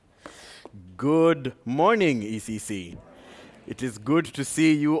Good morning, ECC. It is good to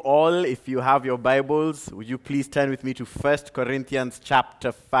see you all. If you have your Bibles, would you please turn with me to 1 Corinthians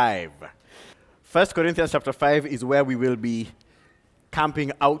chapter 5. 1 Corinthians chapter 5 is where we will be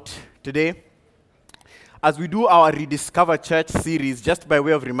camping out today. As we do our Rediscover Church series, just by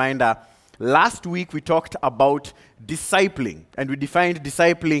way of reminder, last week we talked about discipling, and we defined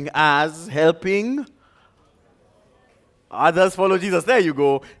discipling as helping others follow Jesus. There you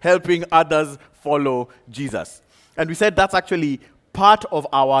go. Helping others follow Jesus. And we said that's actually part of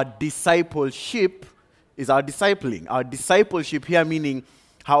our discipleship is our discipling. Our discipleship here meaning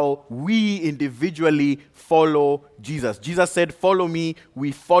how we individually follow Jesus. Jesus said, follow me,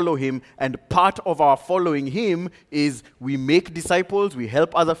 we follow him. And part of our following him is we make disciples, we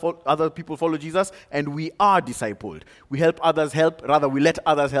help other people follow Jesus, and we are discipled. We let others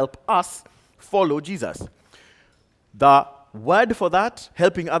help us follow Jesus. The word for that,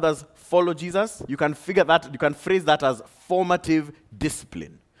 helping others follow Jesus, you can phrase that as formative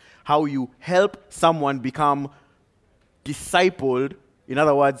discipline. How you help someone become discipled, in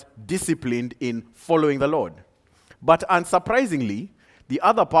other words, disciplined in following the Lord. But unsurprisingly, the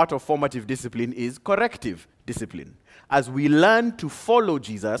other part of formative discipline is corrective discipline. As we learn to follow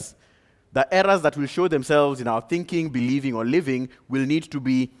Jesus, the errors that will show themselves in our thinking, believing, or living will need to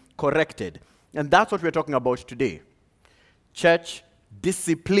be corrected. And that's what we're talking about today. Church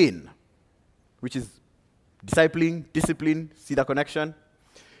discipline, which is discipling, discipline, see the connection?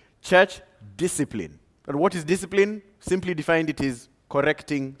 Church discipline. And what is discipline? Simply defined, it is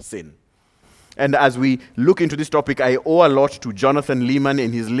correcting sin. And as we look into this topic, I owe a lot to Jonathan Lehman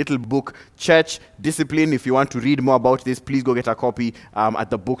in his little book, Church Discipline. If you want to read more about this, please go get a copy at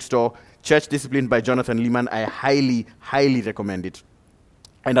the bookstore. Church Discipline by Jonathan Lehman. I highly, highly recommend it.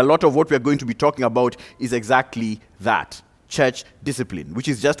 And a lot of what we're going to be talking about is exactly that. Church discipline, which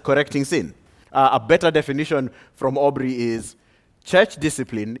is just correcting sin. A better definition from Aubrey is church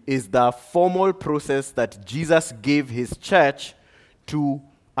discipline is the formal process that Jesus gave his church to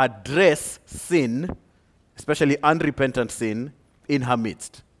address sin, especially unrepentant sin, in her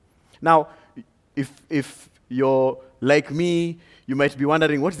midst. Now, if you're like me, you might be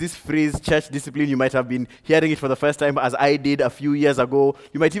wondering, what's this phrase, church discipline? You might have been hearing it for the first time, as I did a few years ago.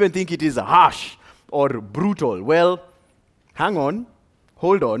 You might even think it is harsh or brutal. Well, hang on,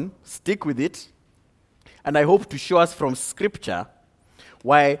 hold on, stick with it, and I hope to show us from Scripture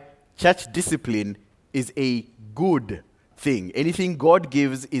why church discipline is a good thing. Anything God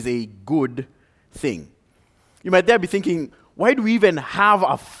gives is a good thing. You might there be thinking, why do we even have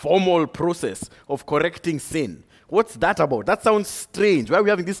a formal process of correcting sin? What's that about? That sounds strange. Why are we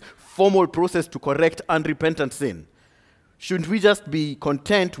having this formal process to correct unrepentant sin? Shouldn't we just be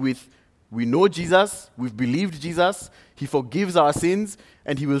content with we know Jesus, we've believed Jesus, he forgives our sins,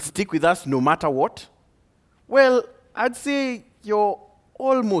 and he will stick with us no matter what? Well, I'd say you're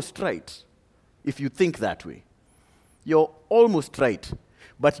almost right if you think that way. You're almost right.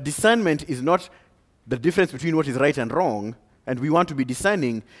 But discernment is not the difference between what is right and wrong, and we want to be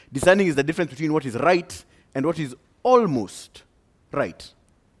discerning. Discerning is the difference between what is right and what is almost right.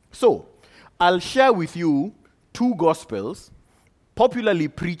 So, I'll share with you two gospels popularly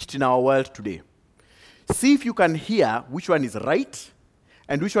preached in our world today. See if you can hear which one is right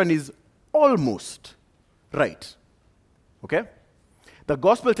and which one is almost right. Okay? The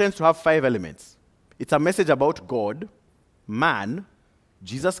gospel tends to have 5 elements. It's a message about God, man,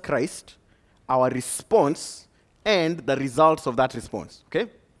 Jesus Christ, our response, and the results of that response. Okay?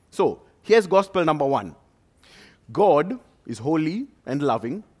 So, here's gospel number 1. God is holy and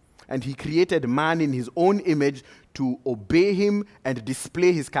loving, and he created man in his own image to obey him and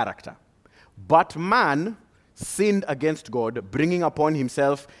display his character. But man sinned against God, bringing upon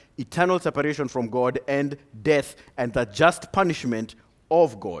himself eternal separation from God and death and the just punishment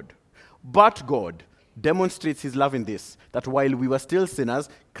of God. But God demonstrates his love in this, that while we were still sinners,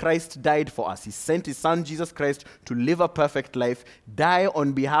 Christ died for us. He sent his son, Jesus Christ, to live a perfect life, die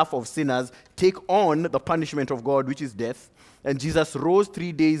on behalf of sinners, take on the punishment of God, which is death. And Jesus rose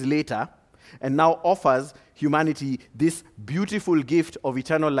 3 days later and now offers humanity this beautiful gift of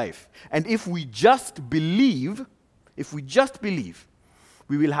eternal life. And if we just believe,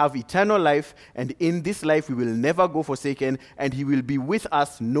 we will have eternal life, and in this life we will never go forsaken, and he will be with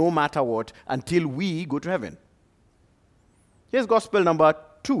us no matter what until we go to heaven. Here's gospel number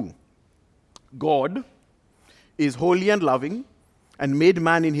 2. God is holy and loving and made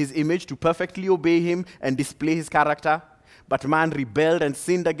man in his image to perfectly obey him and display his character. But man rebelled and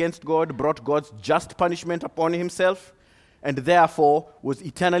sinned against God, brought God's just punishment upon himself. and therefore was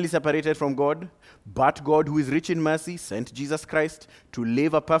eternally separated from God. But God, who is rich in mercy, sent Jesus Christ to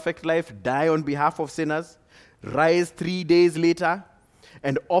live a perfect life, die on behalf of sinners, rise 3 days later,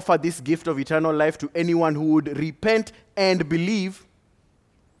 and offer this gift of eternal life to anyone who would repent and believe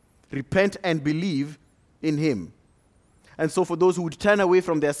in him. And so for those who would turn away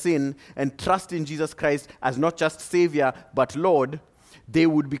from their sin and trust in Jesus Christ as not just Savior, but Lord, they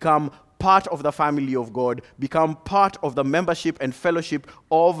would become part of the family of God, become part of the membership and fellowship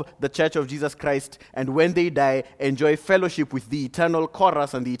of the Church of Jesus Christ, and when they die, enjoy fellowship with the eternal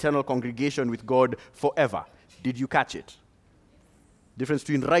chorus and the eternal congregation with God forever. Did you catch it? Difference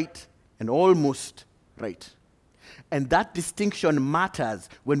between right and almost right. And that distinction matters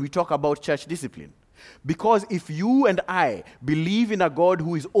when we talk about church discipline. Because if you and I believe in a God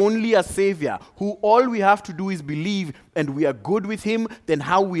who is only a Savior, who all we have to do is believe and we are good with him, then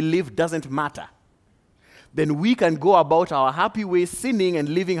how we live doesn't matter. Then we can go about our happy ways, sinning and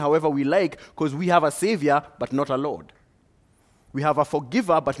living however we like, because we have a Savior but not a Lord. We have a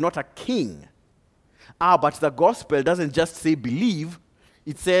forgiver but not a king. But the gospel doesn't just say believe,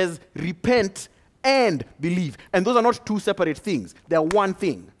 it says repent and believe. And those are not two separate things. They are one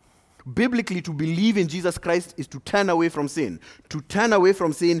thing. Biblically, to believe in Jesus Christ is to turn away from sin. To turn away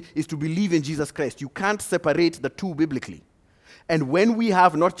from sin is to believe in Jesus Christ. You can't separate the two biblically. And when we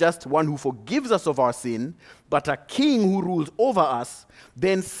have not just one who forgives us of our sin, but a king who rules over us,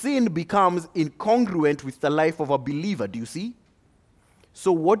 then sin becomes incongruent with the life of a believer. Do you see?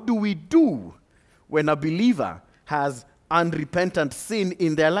 So what do we do when a believer has unrepentant sin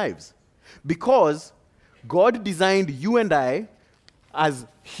in their lives? Because God designed you and I as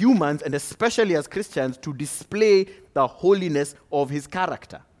humans, and especially as Christians, to display the holiness of his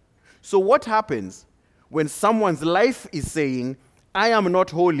character. So what happens when someone's life is saying, I am not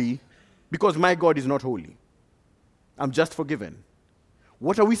holy because my God is not holy? I'm just forgiven.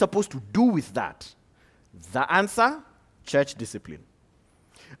 What are we supposed to do with that? The answer, church discipline.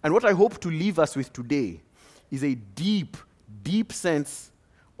 And what I hope to leave us with today is a deep, deep sense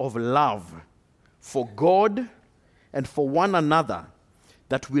of love for God and for one another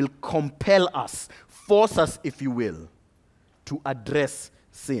that will compel us, force us, if you will, to address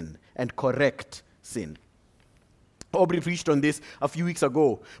sin and correct sin. Aubrey preached on this a few weeks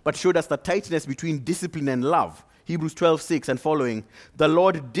ago, but showed us the tightness between discipline and love. Hebrews 12:6 and following. The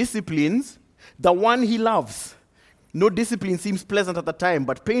Lord disciplines the one he loves. No discipline seems pleasant at the time,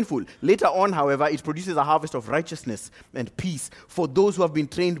 but painful. Later on, however, it produces a harvest of righteousness and peace for those who have been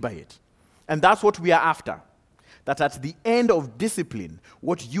trained by it. And that's what we are after. That at the end of discipline,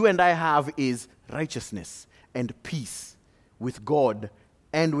 what you and I have is righteousness and peace with God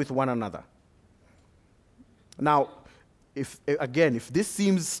and with one another. Now, if this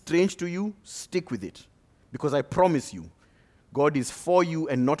seems strange to you, stick with it. Because I promise you, God is for you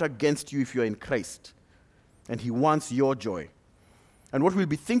and not against you if you are in Christ. And he wants your joy. And what we'll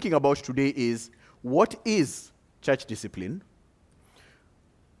be thinking about today is, what is church discipline?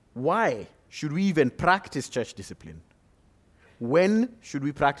 Why should we even practice church discipline? When should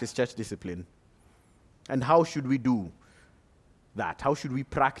we practice church discipline? And how should we do that? How should we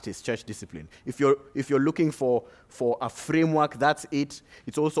practice church discipline? If you're looking for a framework, that's it.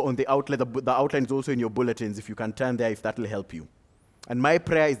 It's also on the outline. The outline is also in your bulletins. If you can turn there, if that will help you. And my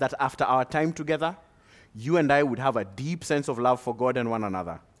prayer is that after our time together, you and I would have a deep sense of love for God and one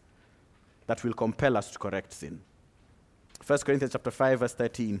another that will compel us to correct sin. 1 Corinthians chapter 5, verse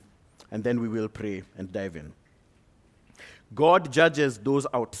 13. And then we will pray and dive in. God judges those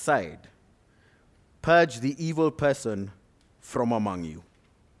outside. Purge the evil person from among you.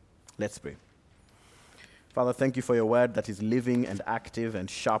 Let's pray. Father, thank you for your word that is living and active and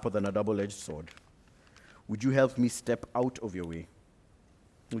sharper than a double-edged sword. Would you help me step out of your way?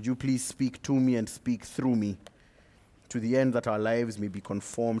 Would you please speak to me and speak through me to the end that our lives may be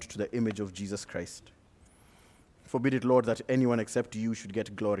conformed to the image of Jesus Christ? Forbid it, Lord, that anyone except you should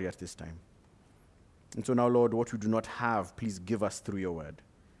get glory at this time. And so now, Lord, what we do not have, please give us through your word.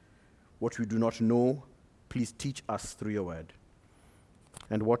 What we do not know, please teach us through your word.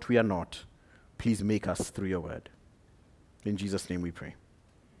 And what we are not, please make us through your word. In Jesus' name we pray.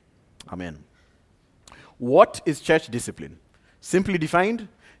 Amen. What is church discipline? Simply defined,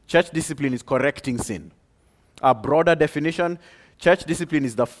 church discipline is correcting sin. A broader definition, church discipline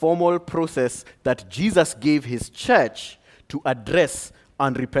is the formal process that Jesus gave his church to address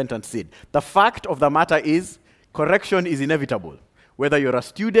unrepentant sin. The fact of the matter is, correction is inevitable. Whether you're a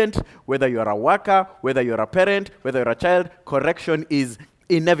student, whether you're a worker, whether you're a parent, whether you're a child, correction is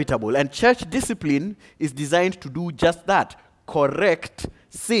inevitable. And church discipline is designed to do just that, correct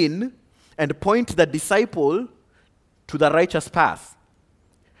sin and point the disciple to the righteous path.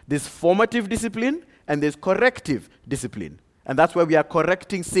 There's formative discipline and there's corrective discipline. And that's where we are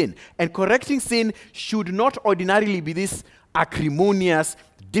correcting sin. And correcting sin should not ordinarily be this acrimonious,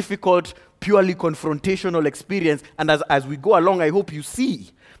 difficult, purely confrontational experience. And as we go along, I hope you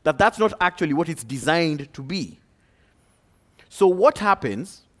see that that's not actually what it's designed to be. So what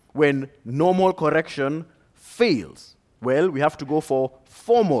happens when normal correction fails? Well, we have to go for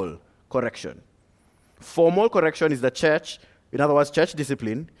formal correction. Formal correction is the church, in other words, church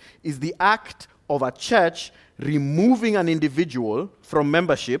discipline, is the act of a church removing an individual from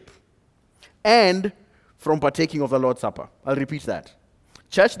membership and from partaking of the Lord's Supper. I'll repeat that.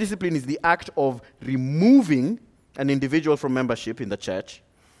 Church discipline is the act of removing an individual from membership in the church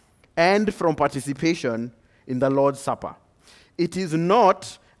and from participation in the Lord's Supper. It is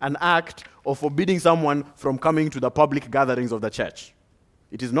not an act of forbidding someone from coming to the public gatherings of the church.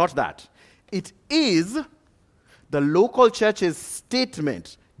 It is not that. It is the local church's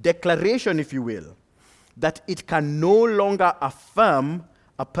statement, declaration, if you will, that it can no longer affirm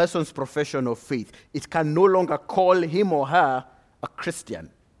a person's profession of faith. It can no longer call him or her a Christian.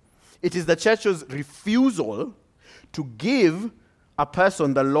 It is the church's refusal to give a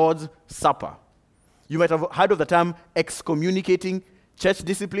person the Lord's Supper. You might have heard of the term excommunicating church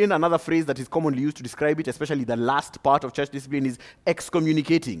discipline. Another phrase that is commonly used to describe it, especially the last part of church discipline, is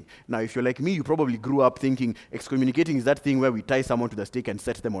excommunicating. Now, if you're like me, you probably grew up thinking excommunicating is that thing where we tie someone to the stake and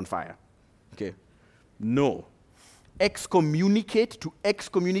set them on fire. Okay? No. To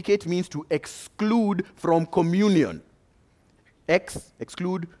excommunicate means to exclude from communion.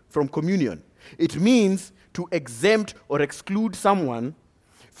 Exclude from communion. It means to exempt or exclude someone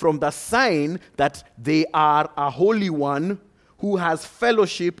from the sign that they are a holy one who has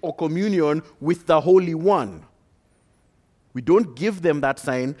fellowship or communion with the Holy One. We don't give them that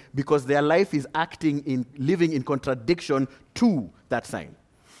sign because their life is living in contradiction to that sign.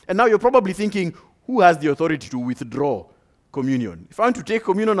 And now you're probably thinking, who has the authority to withdraw communion? If I want to take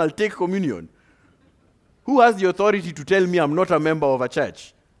communion, I'll take communion. Who has the authority to tell me I'm not a member of a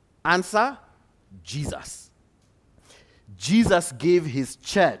church? Answer, Jesus. Jesus gave his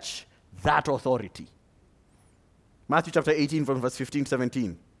church that authority. Matthew chapter 18 from verse 15 to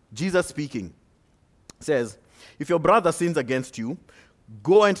 17. Jesus speaking says, if your brother sins against you,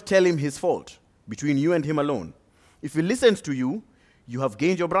 go and tell him his fault between you and him alone. If he listens to you, you have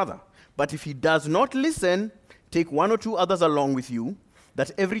gained your brother. But if he does not listen, take one or two others along with you,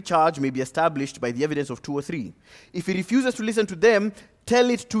 that every charge may be established by the evidence of 2 or 3. If he refuses to listen to them, tell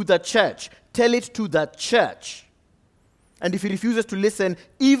it to the church. Tell it to the church. And if he refuses to listen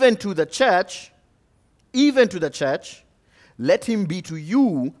even to the church, let him be to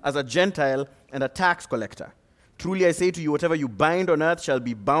you as a Gentile and a tax collector. Truly I say to you, whatever you bind on earth shall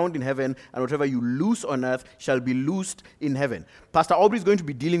be bound in heaven, and whatever you loose on earth shall be loosed in heaven. Pastor Aubrey is going to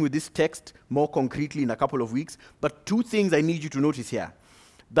be dealing with this text more concretely in a couple of weeks, but 2 things I need you to notice here.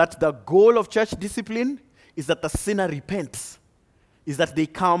 That the goal of church discipline is that the sinner repents, is that they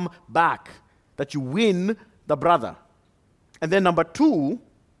come back, that you win the brother. And then number 2,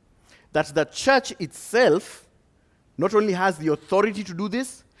 that the church itself not only has the authority to do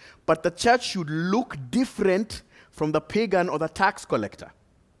this, but the church should look different from the pagan or the tax collector.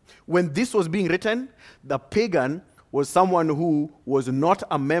 When this was being written, the pagan was someone who was not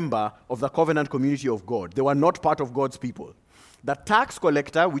a member of the covenant community of God. They were not part of God's people. The tax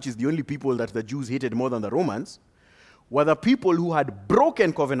collector, which is the only people that the Jews hated more than the Romans, were the people who had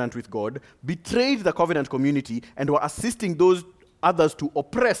broken covenant with God, betrayed the covenant community, and were assisting those others to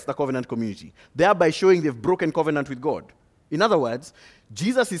oppress the covenant community, thereby showing they've broken covenant with God. In other words,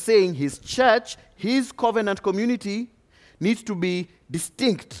 Jesus is saying his church, his covenant community, needs to be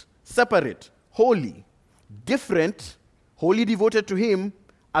distinct, separate, holy, different, wholly devoted to him,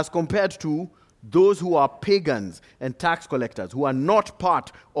 as compared to those who are pagans and tax collectors, who are not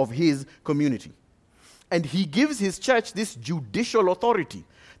part of his community. And he gives his church this judicial authority.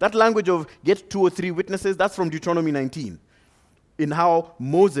 That language of get 2 or 3 witnesses, that's from Deuteronomy 19, in how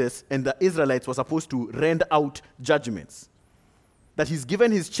Moses and the Israelites were supposed to rend out judgments. That he's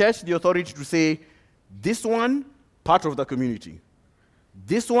given his church the authority to say, this one, part of the community.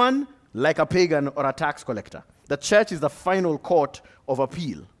 This one, like a pagan or a tax collector. The church is the final court of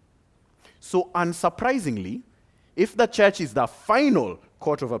appeal. So unsurprisingly, if the church is the final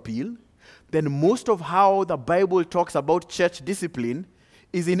court of appeal, then most of how the Bible talks about church discipline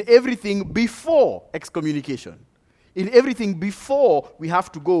is in everything before excommunication. In everything before we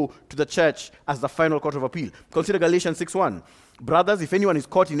have to go to the church as the final court of appeal. Consider Galatians 6:1. Brothers, if anyone is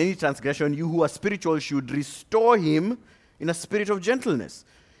caught in any transgression, you who are spiritual should restore him in a spirit of gentleness.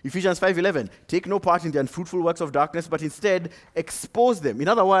 Ephesians 5:11, take no part in the unfruitful works of darkness, but instead expose them. In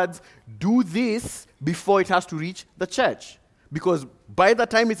other words, do this before it has to reach the church. Because by the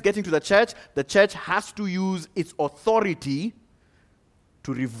time it's getting to the church has to use its authority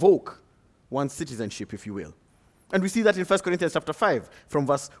to revoke one's citizenship, if you will. And we see that in 1 Corinthians chapter 5, from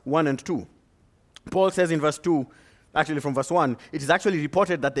verse 1 and 2. Paul says in verse 2, actually from verse 1, it is actually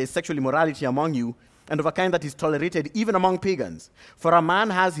reported that there is sexual immorality among you, and of a kind that is tolerated even among pagans. For a man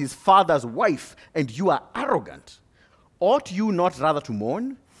has his father's wife, and you are arrogant. Ought you not rather to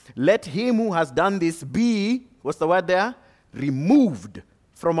mourn? Let him who has done this be, what's the word there? Removed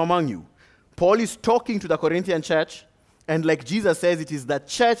from among you. Paul is talking to the Corinthian church, and like Jesus says, it is the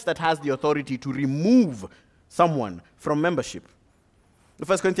church that has the authority to remove someone from membership. In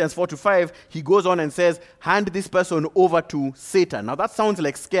 1 Corinthians 4-5, he goes on and says, hand this person over to Satan. Now that sounds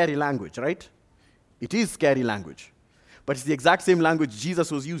like scary language, right? It is scary language. But it's the exact same language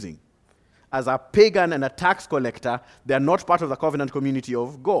Jesus was using. As a pagan and a tax collector, they are not part of the covenant community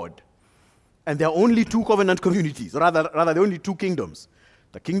of God. And there are only two covenant communities, rather there are only two kingdoms.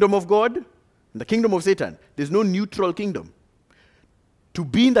 The kingdom of God and the kingdom of Satan. There's no neutral kingdom. To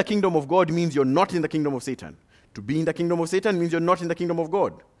be in the kingdom of God means you're not in the kingdom of Satan. To be in the kingdom of Satan means you're not in the kingdom of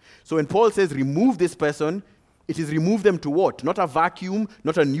God. So when Paul says remove this person, it is remove them to what? Not a vacuum,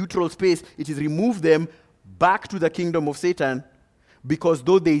 not a neutral space. It is remove them back to the kingdom of Satan, because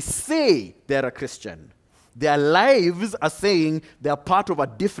though they say they're a Christian, their lives are saying they're part of a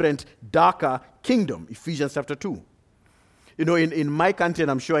different, darker kingdom. Ephesians chapter 2. You know, in my country,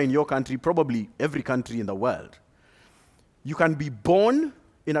 and I'm sure in your country, probably every country in the world, you can be born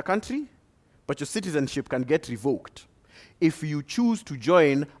in a country, but your citizenship can get revoked if you choose to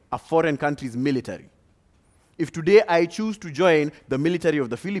join a foreign country's military. If today I choose to join the military of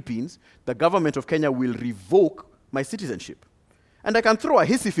the Philippines, the government of Kenya will revoke my citizenship. And I can throw a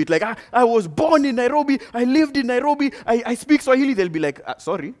hissy fit like, I was born in Nairobi, I lived in Nairobi, I speak Swahili. They'll be like,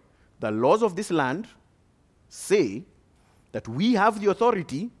 sorry, the laws of this land say that we have the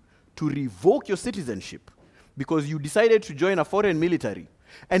authority to revoke your citizenship because you decided to join a foreign military.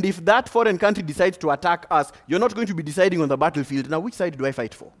 And if that foreign country decides to attack us, you're not going to be deciding on the battlefield, now which side do I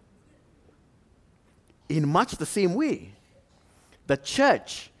fight for? In much the same way, the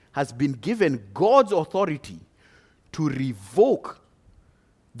church has been given God's authority to revoke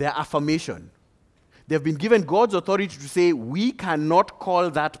their affirmation. They've been given God's authority to say, we cannot call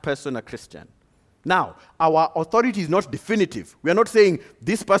that person a Christian. Now, our authority is not definitive. We are not saying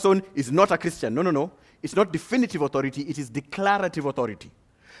this person is not a Christian. No. It's not definitive authority. It is declarative authority.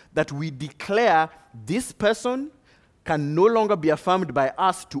 That we declare this person can no longer be affirmed by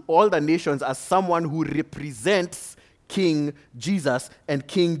us to all the nations as someone who represents King Jesus and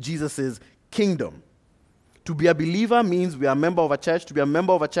King Jesus' kingdom. To be a believer means we are a member of a church. To be a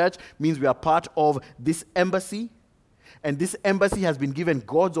member of a church means we are part of this embassy. And this embassy has been given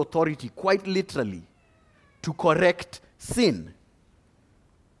God's authority, quite literally, to correct sin.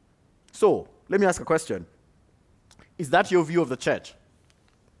 So, let me ask a question. Is that your view of the church?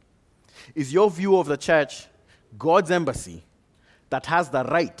 Is your view of the church God's embassy that has the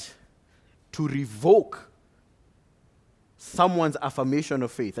right to revoke someone's affirmation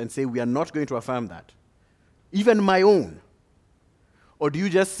of faith and say, we are not going to affirm that? Even my own. Or do you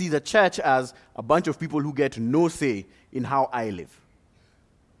just see the church as a bunch of people who get no say in how I live?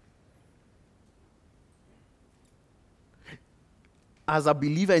 As a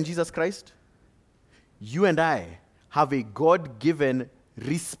believer in Jesus Christ, you and I have a God-given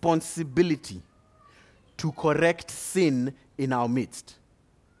responsibility to correct sin in our midst,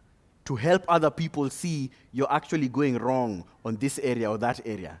 to help other people see you're actually going wrong on this area or that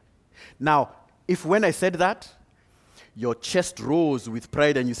area. Now, if when I said that, your chest rose with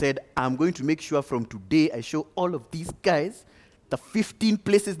pride and you said, I'm going to make sure from today I show all of these guys the 15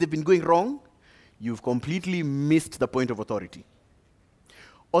 places they've been going wrong, you've completely missed the point of authority.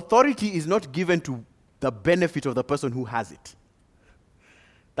 Authority is not given to the benefit of the person who has it.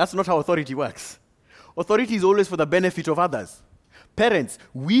 That's not how authority works. Authority is always for the benefit of others. Parents,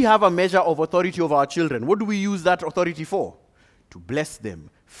 we have a measure of authority over our children. What do we use that authority for? To bless them,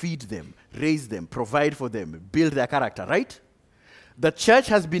 feed them, raise them, provide for them, build their character, right? The church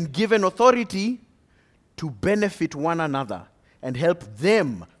has been given authority to benefit one another and help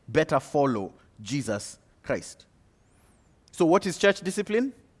them better follow Jesus Christ. So what is church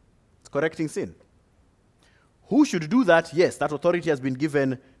discipline? It's correcting sin. Who should do that? Yes, that authority has been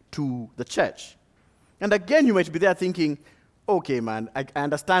given to the church. And again, you might be there thinking, okay, man, I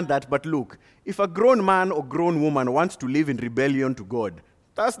understand that, but look, if a grown man or grown woman wants to live in rebellion to God,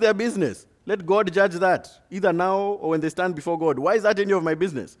 that's their business. Let God judge that, either now or when they stand before God. Why is that any of my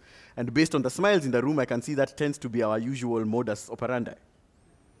business? And based on the smiles in the room, I can see that tends to be our usual modus operandi.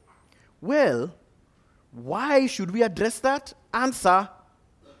 Well, why should we address that? Answer: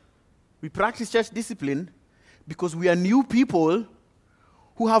 we practice church discipline because we are new people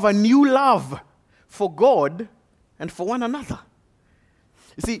who have a new love for God and for one another.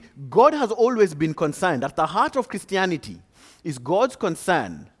 You see, God has always been concerned. At the heart of Christianity is God's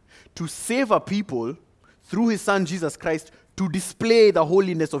concern to save a people through his Son Jesus Christ to display the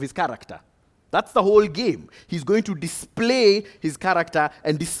holiness of his character. That's the whole game. He's going to display his character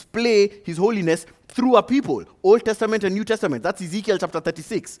and display his holiness through a people. Old Testament and New Testament. That's Ezekiel chapter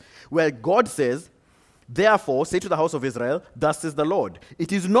 36, where God says, "Therefore, say to the house of Israel, thus says the Lord,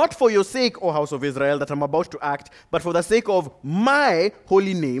 it is not for your sake, O house of Israel, that I'm about to act, but for the sake of my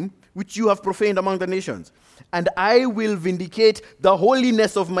holy name, which you have profaned among the nations. And I will vindicate the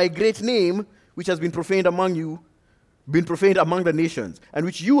holiness of my great name, which has been profaned among the nations, and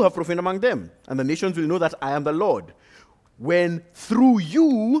which you have profaned among them. And the nations will know that I am the Lord, when through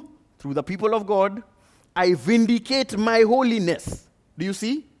you, through the people of God, I vindicate my holiness." Do you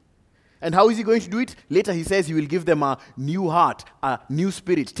see? And how is he going to do it? Later he says he will give them a new heart, a new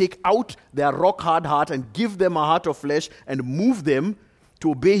spirit. Take out their rock-hard heart and give them a heart of flesh and move them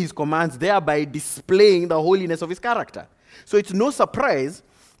to obey his commands, thereby displaying the holiness of his character. So it's no surprise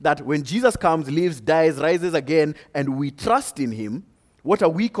that when Jesus comes, lives, dies, rises again, and we trust in him, what are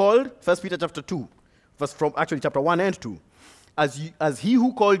we called? 1 Peter chapter 2, from chapter 1 and 2. As he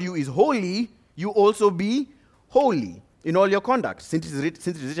who called you is holy, you also be holy in all your conduct. Since it is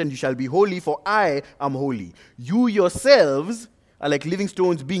written, you shall be holy, for I am holy. You yourselves are like living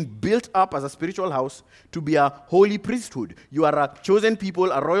stones being built up as a spiritual house to be a holy priesthood. You are a chosen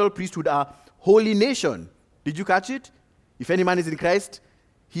people, a royal priesthood, a holy nation. Did you catch it? If any man is in Christ,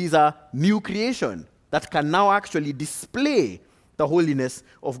 he is a new creation that can now actually display the holiness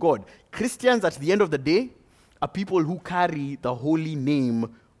of God. Christians, at the end of the day, are people who carry the holy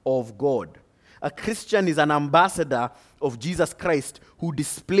name of God. A Christian is an ambassador of Jesus Christ who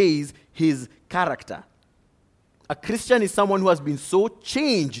displays his character. A Christian is someone who has been so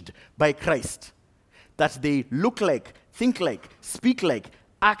changed by Christ that they look like, think like, speak like,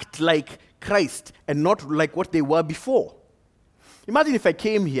 act like Christ and not like what they were before. Imagine if I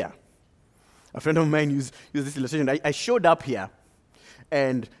came here. A friend of mine used this illustration. I showed up here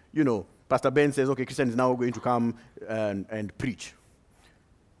and, Pastor Ben says, okay, Christian is now going to come and preach.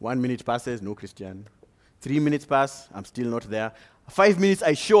 1 minute passes, no Christian. 3 minutes pass, I'm still not there. 5 minutes,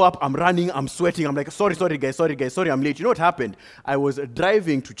 I show up, I'm running, I'm sweating. I'm like, sorry guys, I'm late. You know what happened? I was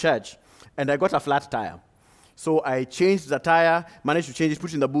driving to church and I got a flat tire. So I changed the tire, managed to change it,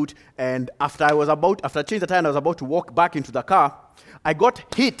 put it in the boot, and after I changed the tire and I was about to walk back into the car, I got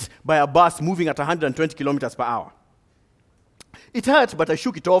hit by a bus moving at 120 kilometers per hour. It hurt, but I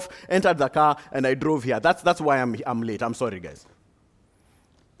shook it off, entered the car, and I drove here. That's why I'm late. I'm sorry, guys.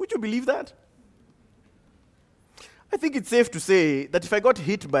 Would you believe that? I think it's safe to say that if I got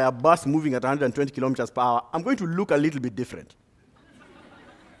hit by a bus moving at 120 kilometers per hour, I'm going to look a little bit different.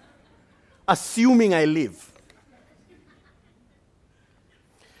 Assuming I live.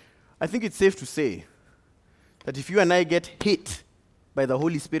 I think it's safe to say that if you and I get hit by the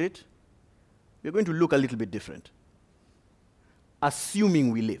Holy Spirit, we're going to look a little bit different.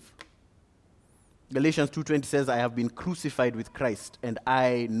 Assuming we live. Galatians 2:20 says, I have been crucified with Christ, and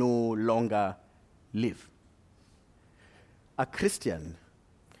I no longer live. A Christian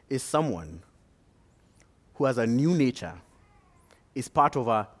is someone who has a new nature, is part of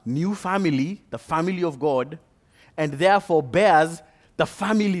a new family, the family of God, and therefore bears the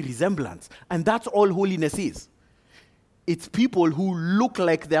family resemblance. And that's all holiness is. It's people who look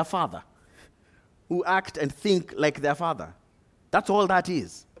like their father, who act and think like their father. That's all that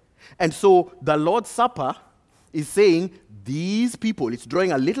is. And so the Lord's Supper is saying these people, it's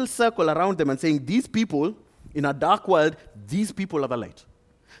drawing a little circle around them and saying these people in a dark world, these people are the light.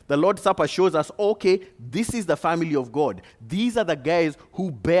 The Lord's Supper shows us, okay, this is the family of God. These are the guys who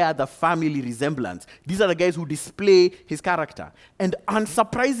bear the family resemblance. These are the guys who display his character. And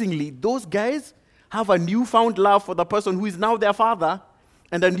unsurprisingly, those guys have a newfound love for the person who is now their father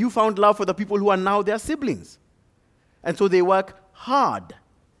and a newfound love for the people who are now their siblings. And so they work hard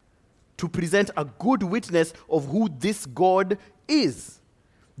to present a good witness of who this God is.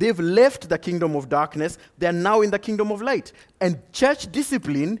 They've left the kingdom of darkness. They're now in the kingdom of light. And church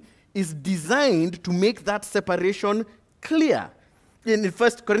discipline is designed to make that separation clear. In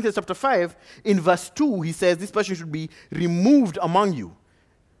 1 Corinthians chapter 5, in verse 2, he says this person should be removed among you.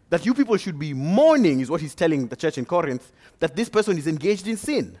 That you people should be mourning is what he's telling the church in Corinth, that this person is engaged in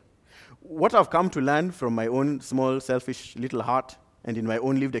sin. what I've come to learn from my own small, selfish little heart and in my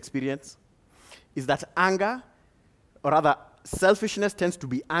own lived experience is that anger, or rather selfishness, tends to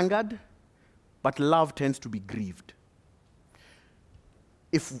be angered, but love tends to be grieved.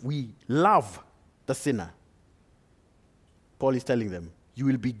 If we love the sinner, Paul is telling them, you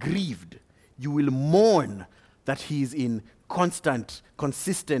will be grieved. You will mourn that he is in constant,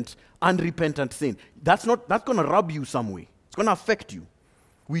 consistent, unrepentant sin. That's going to rub you some way. It's going to affect you.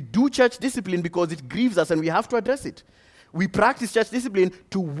 We do church discipline because it grieves us and we have to address it. We practice church discipline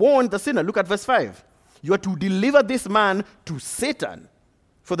to warn the sinner. Look at verse 5. You are to deliver this man to Satan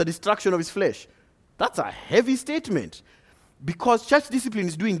for the destruction of his flesh. That's a heavy statement. Because church discipline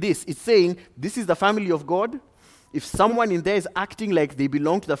is doing this. It's saying, this is the family of God. If someone in there is acting like they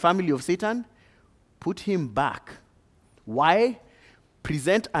belong to the family of Satan, put him back. Why?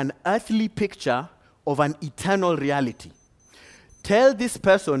 Present an earthly picture of an eternal reality. Tell this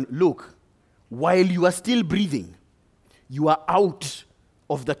person, look, while you are still breathing, you are out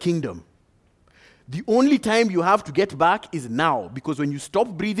of the kingdom. The only time you have to get back is now, because when you stop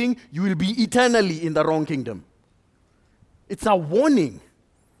breathing, you will be eternally in the wrong kingdom. It's a warning.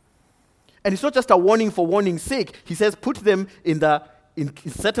 And it's not just a warning for warning's sake. He says, put them in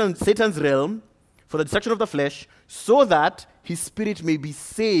Satan's realm for the destruction of the flesh, so that his spirit may be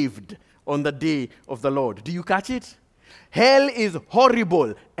saved on the day of the Lord. Do you catch it? Hell is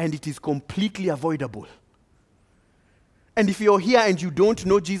horrible, and it is completely avoidable. And if you're here and you don't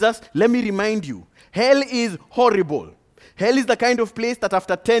know Jesus, let me remind you, hell is horrible. Hell is the kind of place that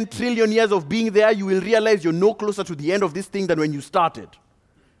after 10 trillion years of being there, you will realize you're no closer to the end of this thing than when you started.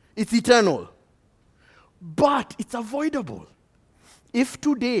 It's eternal. But it's avoidable. If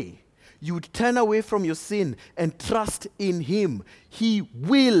today you would turn away from your sin and trust in him, he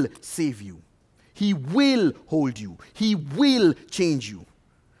will save you. He will hold you. He will change you.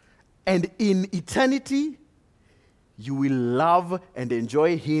 And in eternity, you will love and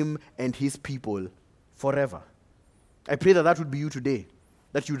enjoy him and his people forever. I pray that would be you today,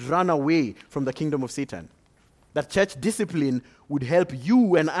 that you'd run away from the kingdom of Satan, that church discipline would help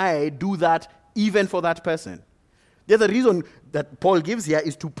you and I do that even for that person. The other reason that Paul gives here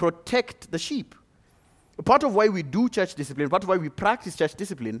is to protect the sheep. Part of why we do church discipline, part of why we practice church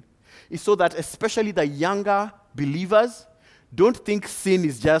discipline, is so that especially the younger believers don't think sin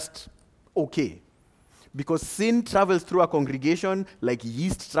is just okay. Because sin travels through a congregation like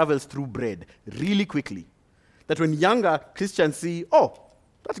yeast travels through bread really quickly. That when younger Christians see, oh,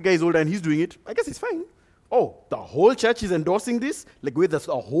 that guy is older and he's doing it, I guess it's fine. Oh, the whole church is endorsing this? Like where the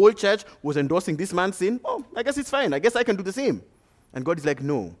whole church was endorsing this man's sin? Oh, I guess it's fine. I guess I can do the same. And God is like,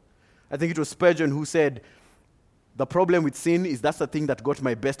 no. I think it was Spurgeon who said, the problem with sin is that's the thing that got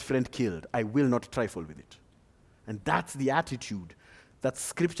my best friend killed. I will not trifle with it. And that's the attitude that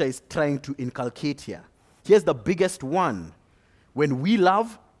Scripture is trying to inculcate here. Here's the biggest one. When we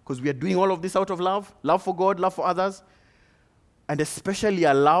love, because we are doing all of this out of love for God, love for others, and especially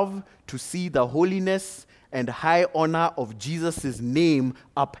a love to see the holiness and high honor of Jesus' name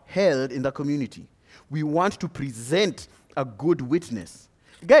upheld in the community. We want to present a good witness.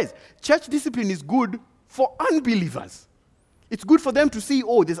 Guys, church discipline is good for unbelievers. It's good for them to see,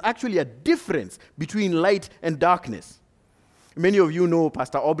 oh, there's actually a difference between light and darkness. Many of you know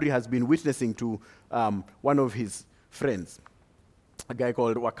Pastor Aubrey has been witnessing to one of his friends, a guy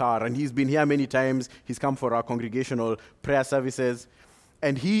called Wakar, and he's been here many times. He's come for our congregational prayer services,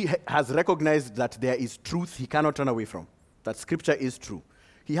 and he has recognized that there is truth he cannot run away from, that Scripture is true.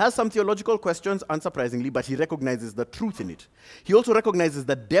 He has some theological questions, unsurprisingly, but he recognizes the truth in it. He also recognizes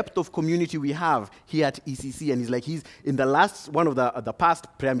the depth of community we have here at ECC, and he's in the last one of the past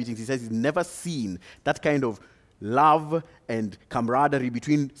prayer meetings, he says he's never seen that kind of love and camaraderie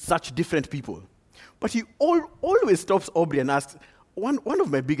between such different people. But he always stops Aubrey and asks, one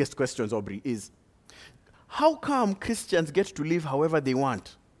of my biggest questions, Aubrey, is, how come Christians get to live however they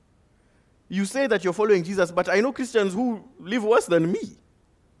want? You say that you're following Jesus, but I know Christians who live worse than me.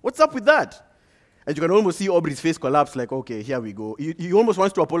 What's up with that? And you can almost see Aubrey's face collapse, like, okay, here we go. He almost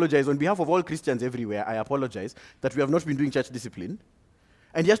wants to apologize on behalf of all Christians everywhere. I apologize that we have not been doing church discipline.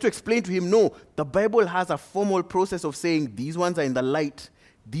 And he has to explain to him, no, the Bible has a formal process of saying these ones are in the light,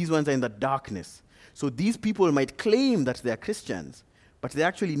 these ones are in the darkness. So these people might claim that they are Christians, but they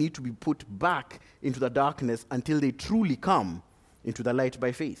actually need to be put back into the darkness until they truly come into the light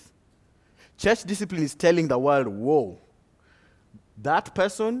by faith. Church discipline is telling the world, whoa, that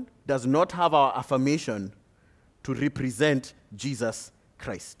person does not have our affirmation to represent Jesus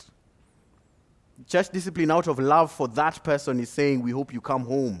Christ. Church discipline out of love for that person is saying, we hope you come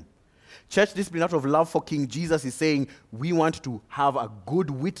home. Church discipline out of love for King Jesus is saying we want to have a good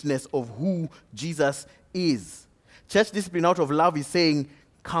witness of who Jesus is. Church discipline out of love is saying,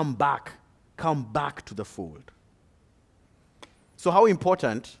 come back to the fold. So how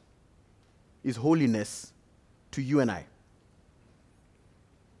important is holiness to you and I?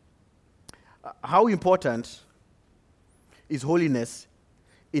 How important is holiness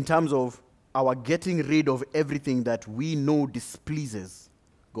in terms of our getting rid of everything that we know displeases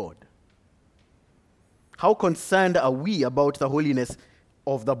God? How concerned are we about the holiness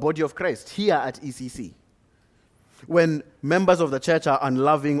of the body of Christ here at ECC? When members of the church are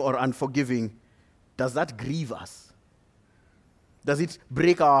unloving or unforgiving, does that grieve us? Does it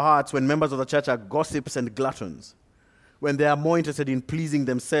break our hearts when members of the church are gossips and gluttons? When they are more interested in pleasing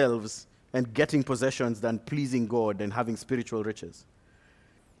themselves and getting possessions than pleasing God and having spiritual riches?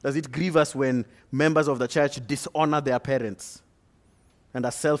 Does it grieve us when members of the church dishonor their parents and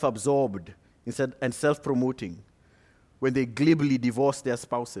are self-absorbed and self-promoting, when they glibly divorce their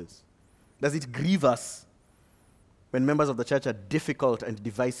spouses? Does it grieve us when members of the church are difficult and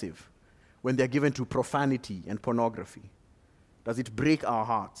divisive, when they are given to profanity and pornography? Does it break our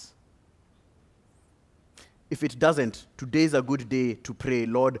hearts? If it doesn't, today's a good day to pray,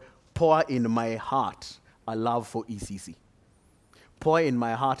 Lord, pour in my heart a love for ECC. Pour in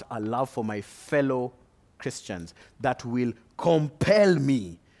my heart a love for my fellow Christians that will compel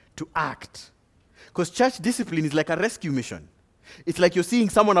me to act. Because church discipline is like a rescue mission. It's like you're seeing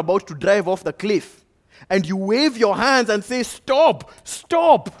someone about to drive off the cliff, and you wave your hands and say, stop.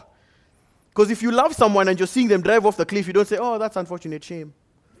 Because if you love someone and you're seeing them drive off the cliff, you don't say, oh, that's unfortunate, shame.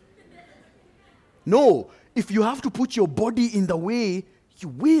 No, if you have to put your body in the way, you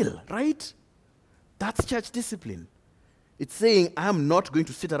will, right? That's church discipline. It's saying, I'm not going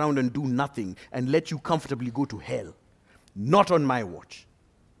to sit around and do nothing and let you comfortably go to hell. Not on my watch.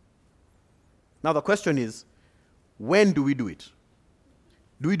 Now the question is, when do we do it?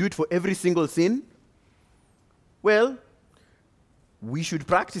 Do we do it for every single sin? Well, we should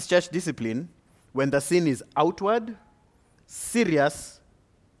practice church discipline when the sin is outward, serious,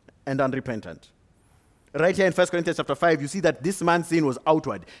 and unrepentant. Right here in 1 Corinthians chapter 5, you see that this man's sin was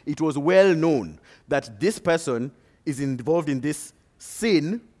outward. It was well known that this person is involved in this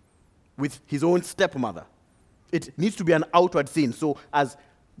sin with his own stepmother. It needs to be an outward sin. So as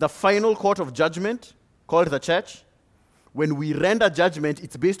the final court of judgment, called the church, when we render judgment,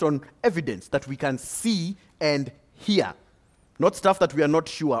 it's based on evidence that we can see and hear, not stuff that we are not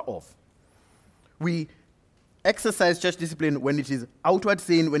sure of. We exercise church discipline when it is outward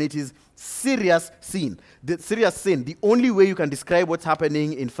sin, when it is serious sin. The serious sin, the only way you can describe what's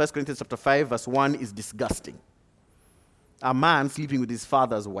happening in 1 Corinthians chapter 5, verse 1 is disgusting. A man sleeping with his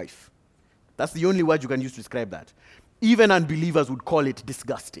father's wife. That's the only word you can use to describe that. Even unbelievers would call it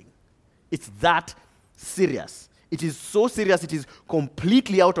disgusting. It's that serious. It is so serious, it is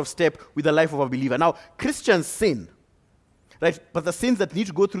completely out of step with the life of a believer. Now, Christians sin, right? But the sins that need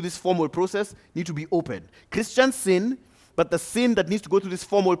to go through this formal process need to be open. Christians sin, but the sin that needs to go through this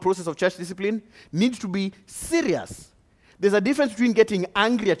formal process of church discipline needs to be serious. There's a difference between getting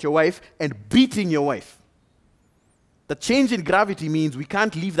angry at your wife and beating your wife. The change in gravity means we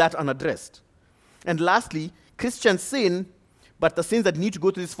can't leave that unaddressed. And lastly, Christians sin, but the sins that need to go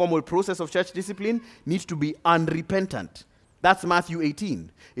through this formal process of church discipline need to be unrepentant. That's Matthew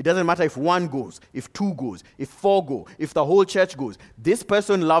 18. It doesn't matter if one goes, if two goes, if four go, if the whole church goes. This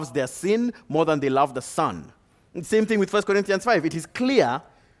person loves their sin more than they love the Son. And same thing with 1 Corinthians 5. It is clear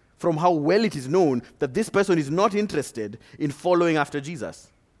from how well it is known that this person is not interested in following after Jesus.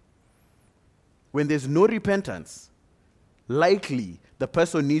 When there's no repentance, likely the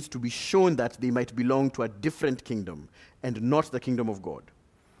person needs to be shown that they might belong to a different kingdom and not the kingdom of God.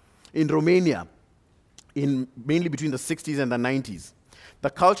 In Romania, mainly between the 60s and the 90s, the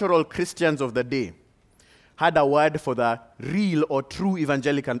cultural Christians of the day had a word for the real or true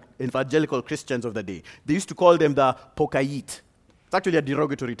evangelical Christians of the day. They used to call them the pokait. It's actually a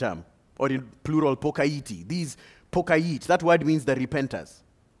derogatory term, or in plural, pokaiti. These pokait, that word means the repenters.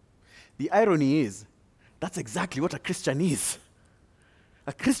 The irony is, that's exactly what a Christian is.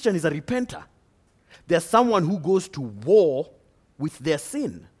 A Christian is a repenter. They're someone who goes to war with their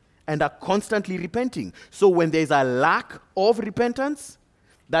sin and are constantly repenting. So when there's a lack of repentance,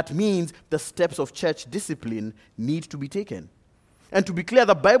 that means the steps of church discipline need to be taken. And to be clear,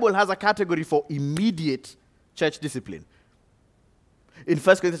 the Bible has a category for immediate church discipline. In 1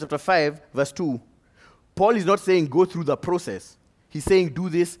 Corinthians chapter 5, verse 2, Paul is not saying go through the process. He's saying do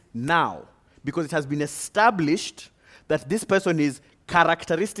this now, because it has been established that this person is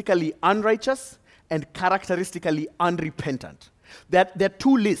characteristically unrighteous and characteristically unrepentant. There are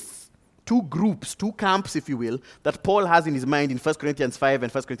two lists. two groups, two camps, if you will, that Paul has in his mind in 1 Corinthians 5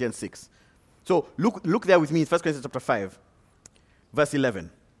 and 1 Corinthians 6. So look there with me in 1 Corinthians chapter 5, verse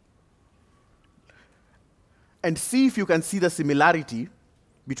 11. And see if you can see the similarity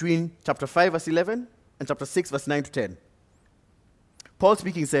between chapter 5, verse 11, and chapter 6, verse 9 to 10. Paul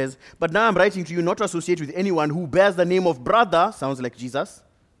speaking says, "But now I'm writing to you not to associate with anyone who bears the name of brother," sounds like Jesus,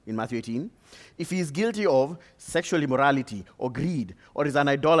 in Matthew 18, "if he is guilty of sexual immorality or greed, or is an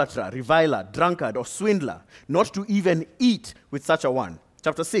idolater, reviler, drunkard, or swindler, not to even eat with such a one."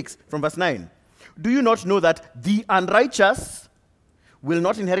 Chapter 6, from verse 9. "Do you not know that the unrighteous will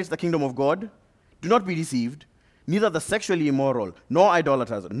not inherit the kingdom of God? Do not be deceived. Neither the sexually immoral, nor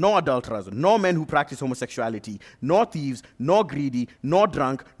idolaters, nor adulterers, nor men who practice homosexuality, nor thieves, nor greedy, nor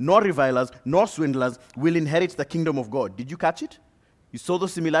drunk, nor revilers, nor swindlers will inherit the kingdom of God." Did you catch it? You saw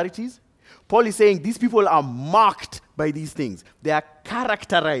those similarities? Paul is saying these people are marked by these things. They are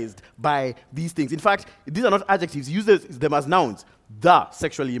characterized by these things. In fact, these are not adjectives. He uses them as nouns. The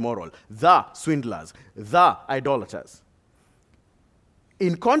sexually immoral, the swindlers, the idolaters.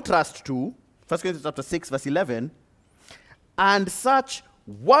 In contrast to 1 Corinthians chapter 6, verse 11, "And such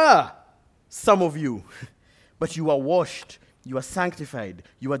were some of you, but you are washed, you are sanctified,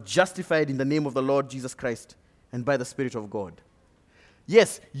 you are justified in the name of the Lord Jesus Christ and by the Spirit of God."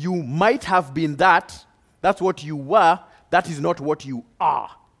 Yes, you might have been that. That's what you were. That is not what you are.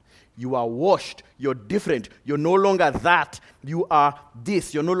 You are washed. You're different. You're no longer that. You are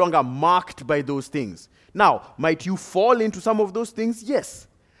this. You're no longer marked by those things. Now, might you fall into some of those things? Yes.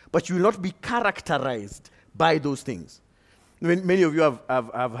 But you will not be characterized by those things. Many of you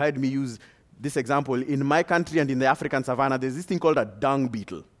have heard me use this example. In my country and in the African savannah, there's this thing called a dung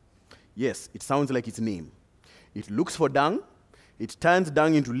beetle. Yes, it sounds like its name. It looks for dung. It turns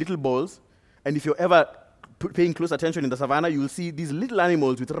dung into little balls. And if you're ever paying close attention in the savannah, you will see these little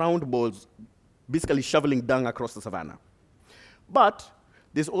animals with round balls basically shoveling dung across the savannah. But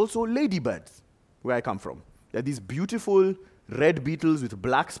there's also ladybirds, where I come from. They're these beautiful red beetles with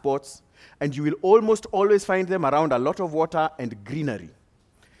black spots, and you will almost always find them around a lot of water and greenery.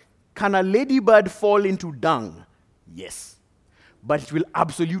 Can a ladybird fall into dung? Yes. But it will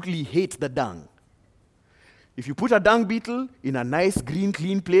absolutely hate the dung. If you put a dung beetle in a nice, green,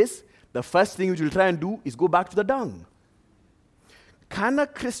 clean place, the first thing it will try and do is go back to the dung. Can a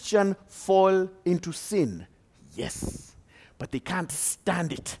Christian fall into sin? Yes. But they can't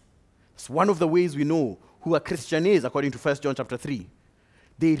stand it. It's one of the ways we know who a Christian is, according to 1 John chapter 3.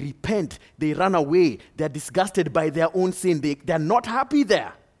 They repent, they run away, they're disgusted by their own sin, they're not happy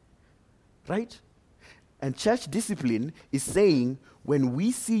there. Right? And church discipline is saying, when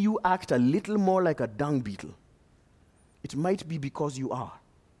we see you act a little more like a dung beetle, it might be because you are.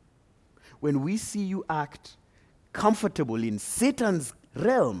 When we see you act comfortable in Satan's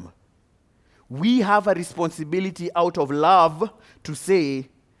realm, we have a responsibility out of love to say,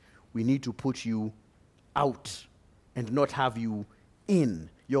 we need to put you out and not have you in.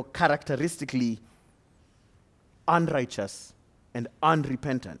 You're characteristically unrighteous and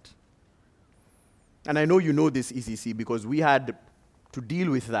unrepentant. And I know you know this, ECC, because we had to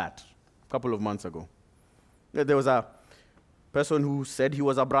deal with that a couple of months ago. There was a person who said he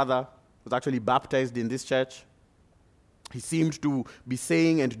was a brother, was actually baptized in this church. He seemed to be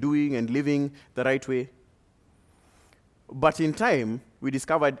saying and doing and living the right way. But in time, we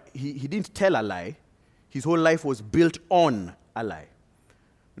discovered he didn't tell a lie. His whole life was built on a lie.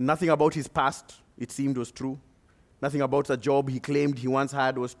 Nothing about his past, it seemed, was true. Nothing about the job he claimed he once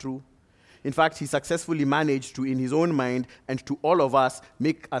had was true. In fact, he successfully managed to, in his own mind, and to all of us,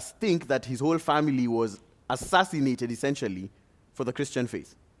 make us think that his whole family was assassinated, essentially, for the Christian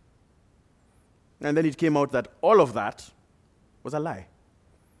faith. And then it came out that all of that was a lie.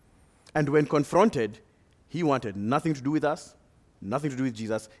 And when confronted, he wanted nothing to do with us, nothing to do with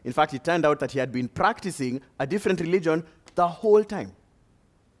Jesus. In fact, it turned out that he had been practicing a different religion the whole time.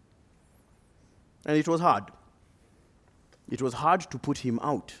 And it was hard. It was hard to put him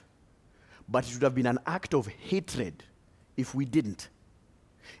out. But it would have been an act of hatred if we didn't.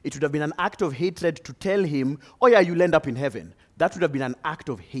 It would have been an act of hatred to tell him, oh yeah, you'll end up in heaven. That would have been an act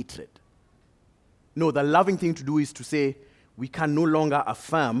of hatred. No, the loving thing to do is to say, we can no longer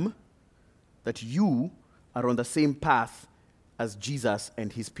affirm that you are on the same path as Jesus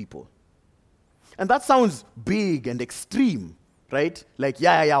and his people. And that sounds big and extreme, right? Like,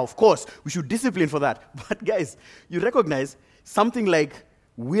 yeah, of course, we should discipline for that. But guys, you recognize something like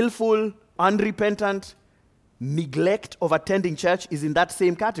willful, unrepentant neglect of attending church is in that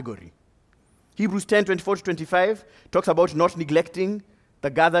same category. Hebrews 10:24-25 talks about not neglecting the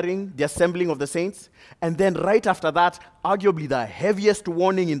gathering, the assembling of the saints. And then right after that, arguably the heaviest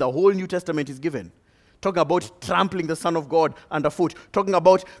warning in the whole New Testament is given. Talking about trampling the Son of God underfoot. Talking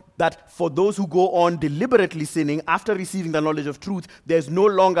about that for those who go on deliberately sinning after receiving the knowledge of truth, there's no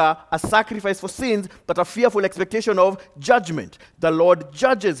longer a sacrifice for sins, but a fearful expectation of judgment. The Lord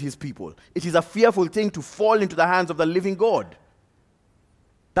judges his people. It is a fearful thing to fall into the hands of the living God.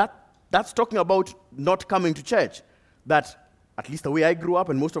 That's talking about not coming to church. That, at least the way I grew up,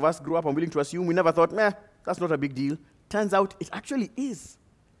 and most of us grew up, I'm willing to assume, we never thought, that's not a big deal. Turns out it actually is.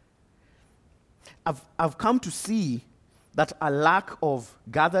 I've come to see that a lack of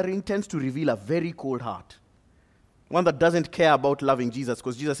gathering tends to reveal a very cold heart. One that doesn't care about loving Jesus,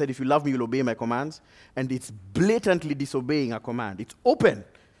 because Jesus said, if you love me, you'll obey my commands. And it's blatantly disobeying a command. It's open.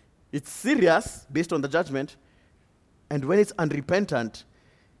 It's serious, based on the judgment. And when it's unrepentant,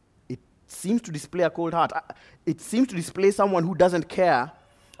 it seems to display a cold heart. It seems to display someone who doesn't care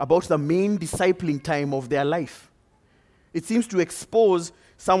about the main discipling time of their life. It seems to expose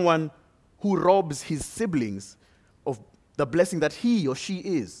someone who robs his siblings of the blessing that he or she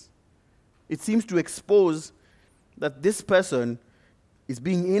is. It seems to expose that this person is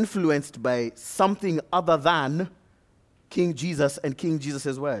being influenced by something other than King Jesus and King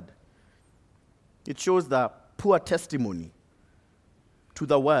Jesus' word. It shows the poor testimony to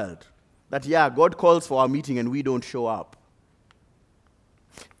the world that, God calls for our meeting and we don't show up.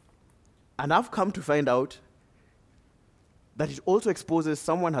 And I've come to find out that it also exposes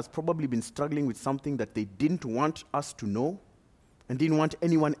someone has probably been struggling with something that they didn't want us to know and didn't want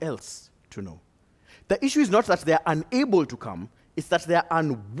anyone else to know. The issue is not that they're unable to come, it's that they're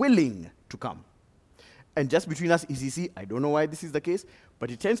unwilling to come. And just between us, ECC, I don't know why this is the case, but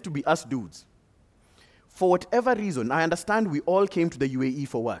it tends to be us dudes. For whatever reason, I understand we all came to the UAE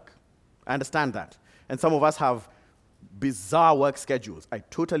for work. I understand that. And some of us have bizarre work schedules. I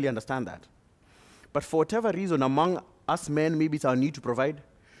totally understand that. But for whatever reason, among us men, maybe it's our need to provide,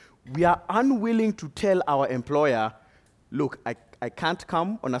 we are unwilling to tell our employer, look, I can't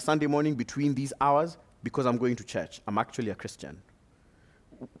come on a Sunday morning between these hours because I'm going to church. I'm actually a Christian.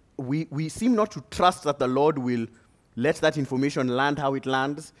 We seem not to trust that the Lord will let that information land how it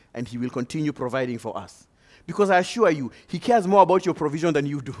lands, and he will continue providing for us. Because I assure you, he cares more about your provision than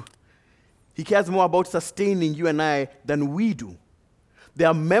you do. He cares more about sustaining you and I than we do. There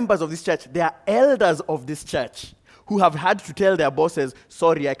are members of this church, there are elders of this church who have had to tell their bosses,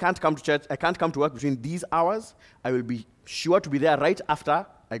 sorry, I can't come to church, I can't come to work between these hours. I will be sure to be there right after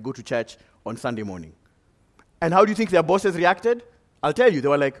I go to church on Sunday morning. And how do you think their bosses reacted? I'll tell you, they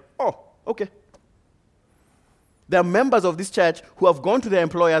were like, oh, okay. There are members of this church who have gone to their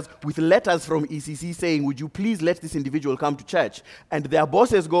employers with letters from ECC saying, would you please let this individual come to church? And their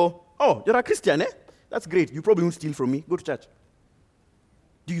bosses go, oh, you're a Christian, eh? That's great. You probably won't steal from me. Go to church.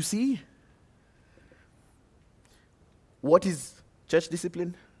 Do you see? What is church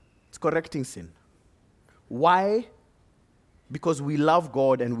discipline? It's correcting sin. Why? Because we love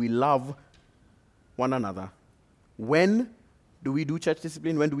God and we love one another. When do we do church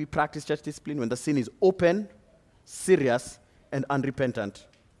discipline? When do we practice church discipline? When the sin is open, serious, and unrepentant.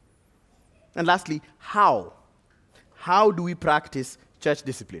 And lastly, how? How do we practice church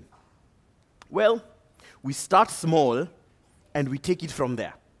discipline? Well, we start small and we take it from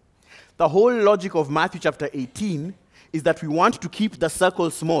there. The whole logic of Matthew chapter 18 is that we want to keep the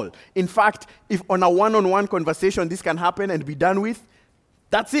circle small. In fact, if on a one-on-one conversation this can happen and be done with,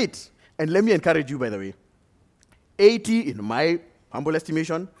 that's it. And let me encourage you, by the way. 80, in my humble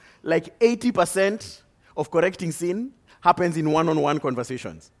estimation, like 80% of correcting sin happens in one-on-one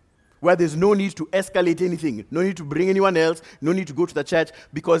conversations, where there's no need to escalate anything, no need to bring anyone else, no need to go to the church,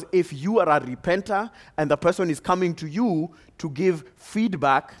 because if you are a repenter and the person is coming to you to give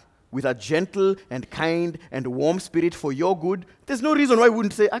feedback with a gentle and kind and warm spirit for your good, there's no reason why we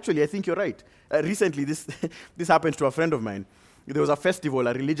wouldn't say, actually, I think you're right. Recently, this happened to a friend of mine. There was a festival,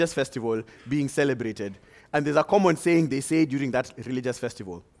 a religious festival being celebrated, and there's a common saying they say during that religious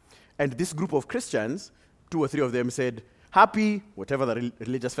festival. And this group of Christians, 2 or 3 of them said, happy, whatever the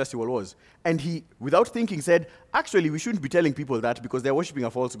religious festival was. And he, without thinking, said, actually, we shouldn't be telling people that because they're worshiping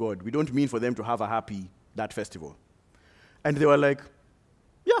a false god. We don't mean for them to have a happy, that festival. And they were like,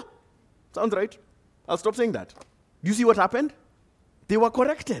 yeah, sounds right. I'll stop saying that. You see what happened? They were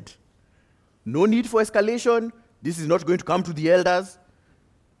corrected. No need for escalation. This is not going to come to the elders.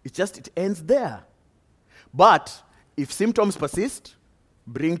 It ends there. But if symptoms persist,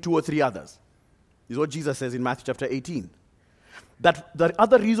 bring 2 or 3 others. This is what Jesus says in Matthew chapter 18. That the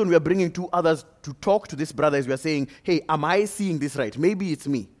other reason we are bringing 2 others to talk to this brother is we are saying, hey, am I seeing this right? Maybe it's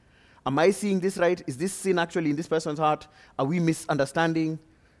me. Am I seeing this right? Is this sin actually in this person's heart? Are we misunderstanding?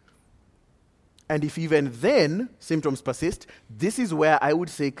 And if even then symptoms persist, this is where I would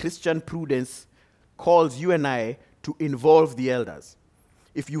say Christian prudence calls you and I to involve the elders.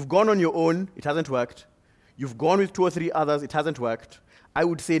 If you've gone on your own, it hasn't worked. You've gone with 2 or 3 others, it hasn't worked. I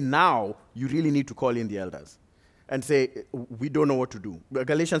would say now you really need to call in the elders and say, we don't know what to do.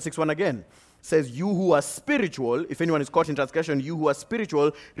 Galatians 6:1 again says, you who are spiritual, if anyone is caught in transgression, you who are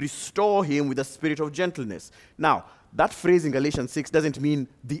spiritual, restore him with a spirit of gentleness. Now, that phrase in Galatians 6 doesn't mean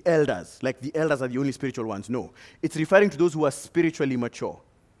the elders, like the elders are the only spiritual ones. No. It's referring to those who are spiritually mature.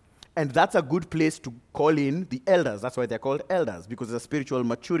 And that's a good place to call in the elders. That's why they're called elders, because there's a spiritual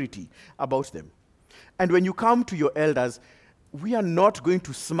maturity about them. And when you come to your elders, we are not going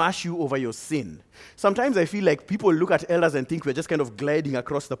to smash you over your sin. Sometimes I feel like people look at elders and think we're just kind of gliding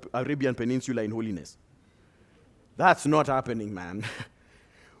across the Arabian Peninsula in holiness. That's not happening, man.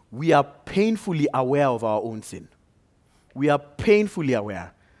 We are painfully aware of our own sin. We are painfully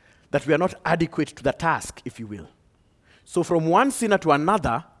aware that we are not adequate to the task, if you will. So from one sinner to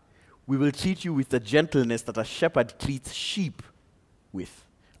another, we will treat you with the gentleness that a shepherd treats sheep with.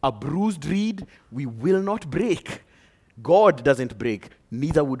 A bruised reed we will not break. God doesn't break,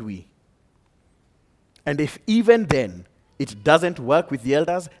 neither would we. And if even then it doesn't work with the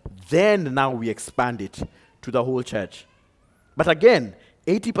elders, then now we expand it to the whole church. But again,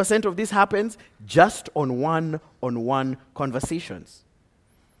 80% of this happens just on one-on-one conversations.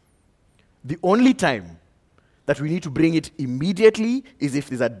 The only time that we need to bring it immediately is if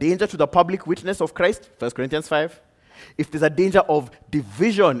there's a danger to the public witness of Christ, 1 Corinthians 5. If there's a danger of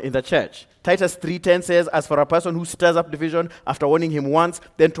division in the church. Titus 3:10 says, as for a person who stirs up division, after warning him once,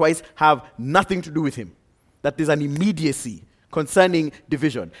 then twice, have nothing to do with him. That there's an immediacy concerning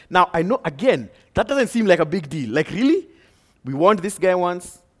division. Now, I know, again, that doesn't seem like a big deal. Like, really? We warned this guy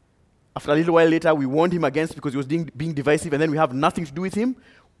once. After a little while later, we warned him against because he was being divisive, and then we have nothing to do with him?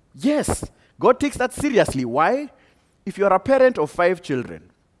 Yes. God takes that seriously. Why? If you're a parent of 5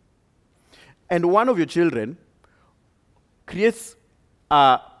 children, and one of your children creates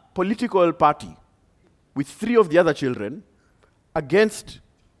a political party with 3 of the other children against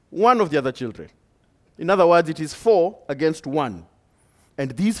one of the other children. In other words, it is 4 against 1.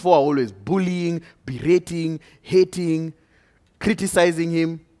 And these 4 are always bullying, berating, hating, criticizing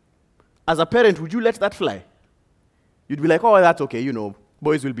him. As a parent, would you let that fly? You'd be like, oh, that's okay,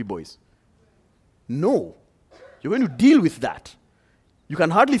 boys will be boys. No. You're going to deal with that. You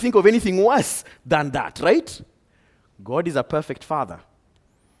can hardly think of anything worse than that, right? God is a perfect father.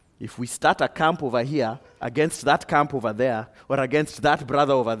 If we start a camp over here against that camp over there, or against that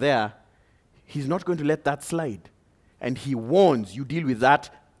brother over there, he's not going to let that slide. And he warns, you deal with that,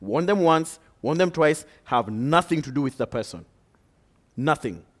 warn them once, warn them twice, have nothing to do with the person.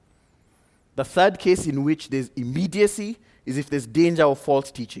 Nothing. The third case in which there's immediacy is if there's danger of false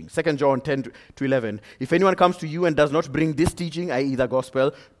teaching. 2 John 10-11. If anyone comes to you and does not bring this teaching, i.e. the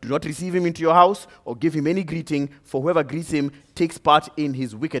gospel, do not receive him into your house or give him any greeting, for whoever greets him takes part in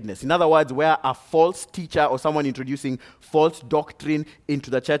his wickedness. In other words, where a false teacher or someone introducing false doctrine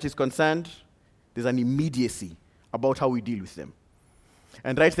into the church is concerned, there's an immediacy about how we deal with them.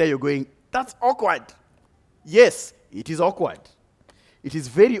 And right there you're going, that's awkward. Yes, it is awkward. It is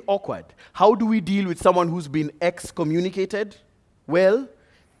very awkward. How do we deal with someone who's been excommunicated? Well,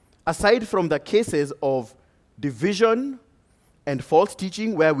 aside from the cases of division and false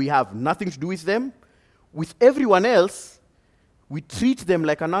teaching where we have nothing to do with them, with everyone else, we treat them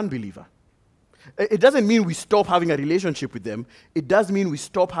like an unbeliever. It doesn't mean we stop having a relationship with them. It does mean we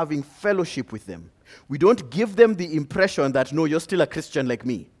stop having fellowship with them. We don't give them the impression that, no, you're still a Christian like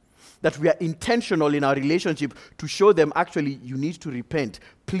me. That we are intentional in our relationship to show them, actually, you need to repent.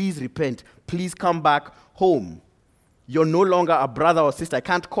 Please repent. Please come back home. You're no longer a brother or sister. I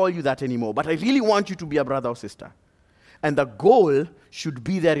can't call you that anymore, but I really want you to be a brother or sister. And the goal should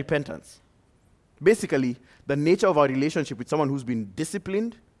be their repentance. Basically, the nature of our relationship with someone who's been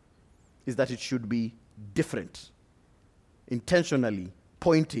disciplined is that it should be different, intentionally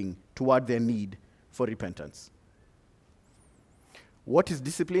pointing toward their need for repentance. What is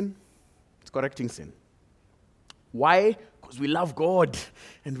discipline? It's correcting sin. Why? Because we love God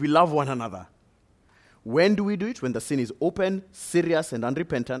and we love one another. When do we do it? When the sin is open, serious, and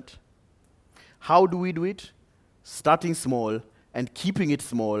unrepentant. How do we do it? Starting small and keeping it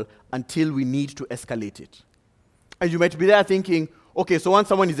small until we need to escalate it. And you might be there thinking, okay, so once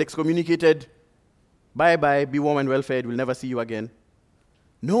someone is excommunicated, bye-bye, be warm and well-fed, we'll never see you again.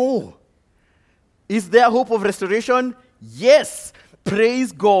 No. Is there hope of restoration? Yes.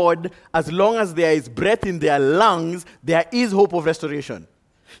 Praise God, as long as there is breath in their lungs, there is hope of restoration.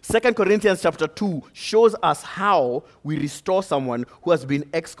 2 Corinthians chapter 2 shows us how we restore someone who has been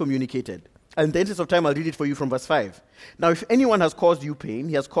excommunicated. And in the interest of time, I'll read it for you from verse 5. Now, if anyone has caused you pain,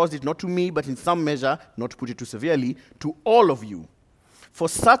 he has caused it not to me, but in some measure, not to put it too severely, to all of you. For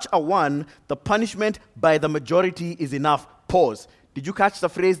such a one, the punishment by the majority is enough. Pause. Did you catch the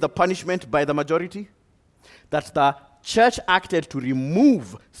phrase, the punishment by the majority? That the church acted to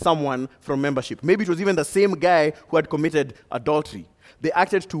remove someone from membership. Maybe it was even the same guy who had committed adultery. They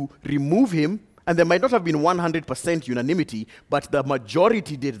acted to remove him, and there might not have been 100% unanimity, but the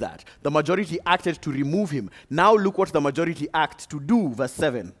majority did that. The majority acted to remove him. Now look what the majority acts to do, verse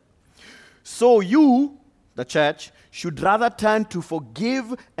 7. So you, the church, should rather turn to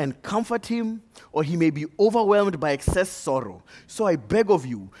forgive and comfort him, or he may be overwhelmed by excess sorrow. So I beg of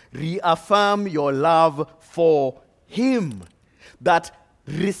you, reaffirm your love for him. That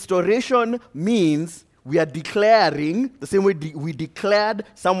restoration means we are declaring, the same way we declared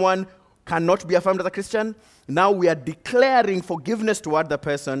someone cannot be affirmed as a Christian, now we are declaring forgiveness toward the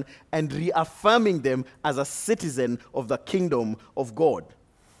person and reaffirming them as a citizen of the kingdom of God.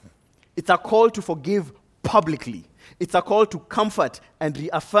 It's a call to forgive publicly. It's a call to comfort and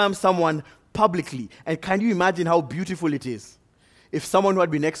reaffirm someone publicly. And can you imagine how beautiful it is if someone who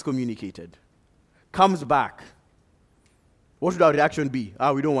had been excommunicated comes back? What would our reaction be?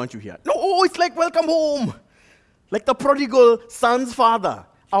 We don't want you here. No, it's like welcome home. Like the prodigal son's father.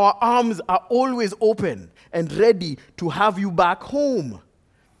 Our arms are always open and ready to have you back home.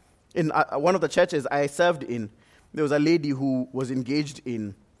 In one of the churches I served in, there was a lady who was engaged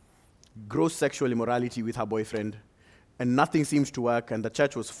in gross sexual immorality with her boyfriend, and nothing seems to work, and the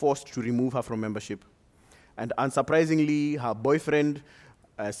church was forced to remove her from membership. And unsurprisingly, her boyfriend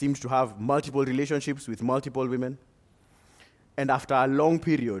seems to have multiple relationships with multiple women. And after a long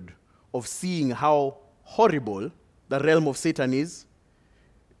period of seeing how horrible the realm of Satan is,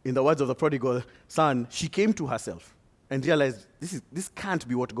 in the words of the prodigal son, she came to herself and realized, this can't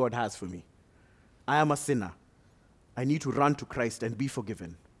be what God has for me. I am a sinner. I need to run to Christ and be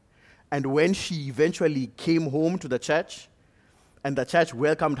forgiven. And when she eventually came home to the church, and the church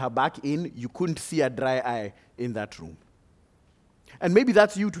welcomed her back in, you couldn't see a dry eye in that room. And maybe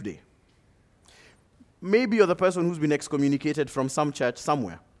that's you today. Maybe you're the person who's been excommunicated from some church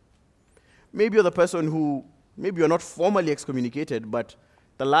somewhere. Maybe you're the person who, maybe you're not formally excommunicated, but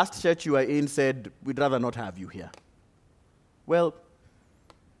the last church you were in said, we'd rather not have you here. Well,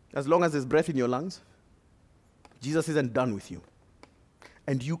 as long as there's breath in your lungs, Jesus isn't done with you.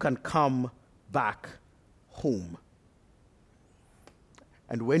 And you can come back home.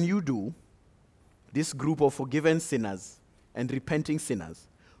 And when you do, this group of forgiven sinners and repenting sinners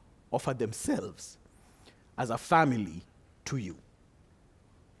offer themselves as a family to you.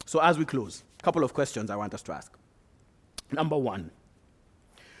 So as we close, a couple of questions I want us to ask. Number one,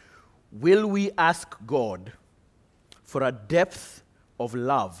 will we ask God for a depth of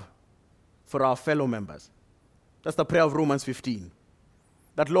love for our fellow members? That's the prayer of Romans 15.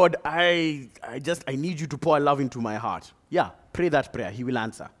 That, Lord, I need you to pour love into my heart. Yeah, pray that prayer. He will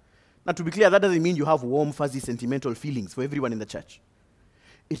answer. Now, to be clear, that doesn't mean you have warm, fuzzy, sentimental feelings for everyone in the church.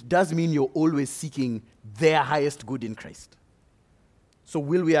 It does mean you're always seeking their highest good in Christ. So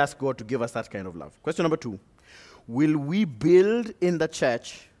will we ask God to give us that kind of love? Question number 2. Will we build in the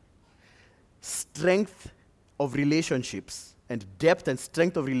church strength of relationships and depth and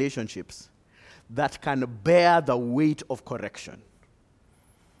strength of relationships that can bear the weight of correction?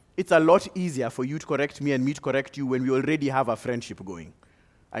 It's a lot easier for you to correct me and me to correct you when we already have a friendship going.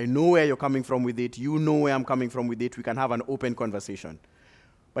 I know where you're coming from with it. You know where I'm coming from with it. We can have an open conversation.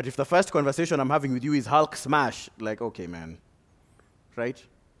 But if the first conversation I'm having with you is Hulk smash, like, okay, man, right?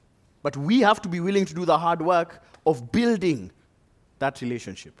 But we have to be willing to do the hard work of building that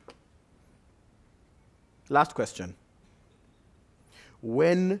relationship. Last question.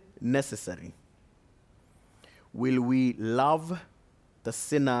 When necessary, will we love the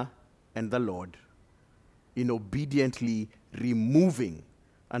sinner and the Lord in obediently removing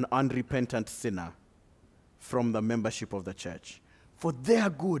an unrepentant sinner from the membership of the church for their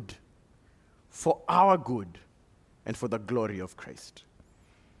good, for our good, and for the glory of Christ?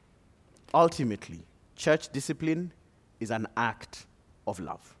 Ultimately, church discipline is an act of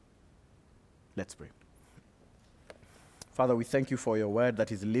love. Let's pray. Father, we thank you for your word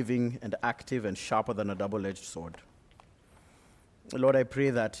that is living and active and sharper than a double-edged sword. Lord, I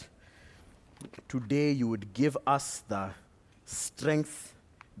pray that today you would give us the strength,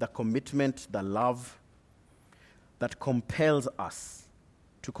 the commitment, the love that compels us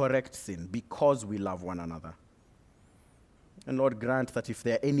to correct sin because we love one another. And Lord, grant that if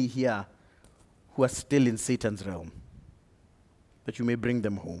there are any here who are still in Satan's realm, that you may bring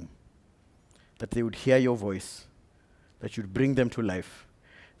them home, that they would hear your voice, that you'd bring them to life,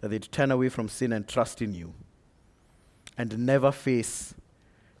 that they'd turn away from sin and trust in you, and never face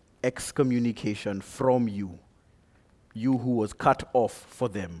excommunication from you, you who was cut off for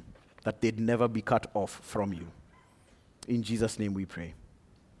them, that they'd never be cut off from you. In Jesus' name we pray.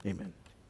 Amen.